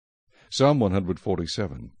Psalm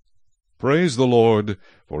 147. Praise the Lord,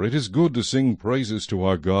 for it is good to sing praises to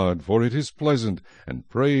our God, for it is pleasant, and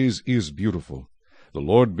praise is beautiful. The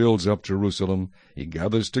Lord builds up Jerusalem. He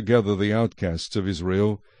gathers together the outcasts of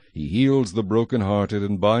Israel. He heals the broken-hearted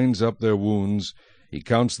and binds up their wounds. He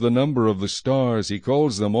counts the number of the stars. He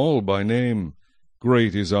calls them all by name.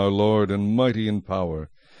 Great is our Lord, and mighty in power.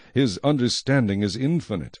 His understanding is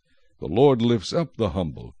infinite. The Lord lifts up the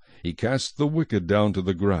humble. He casts the wicked down to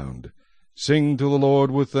the ground. Sing to the Lord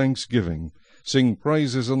with thanksgiving. Sing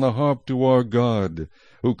praises on the harp to our God,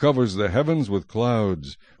 who covers the heavens with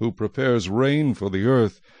clouds, who prepares rain for the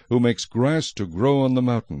earth, who makes grass to grow on the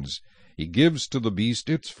mountains. He gives to the beast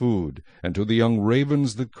its food, and to the young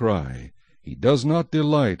ravens that cry. He does not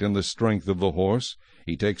delight in the strength of the horse.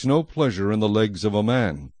 He takes no pleasure in the legs of a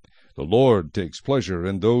man. The Lord takes pleasure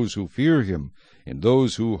in those who fear him, in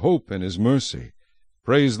those who hope in his mercy.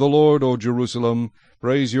 Praise the Lord, O Jerusalem.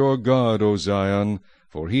 Praise your God, O Zion,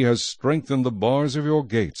 for he has strengthened the bars of your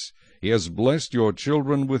gates. He has blessed your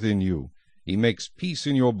children within you. He makes peace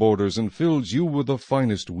in your borders, and fills you with the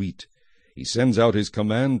finest wheat. He sends out his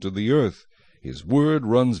command to the earth. His word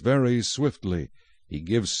runs very swiftly. He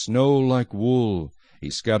gives snow like wool. He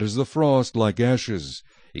scatters the frost like ashes.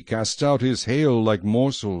 He casts out his hail like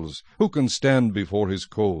morsels. Who can stand before his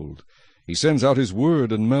cold? He sends out his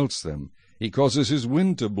word and melts them. He causes his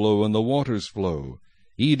wind to blow, and the waters flow.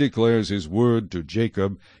 He declares his word to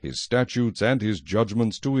Jacob, his statutes and his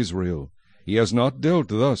judgments to Israel. He has not dealt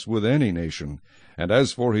thus with any nation, and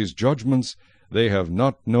as for his judgments, they have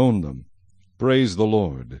not known them. Praise the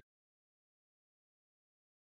Lord.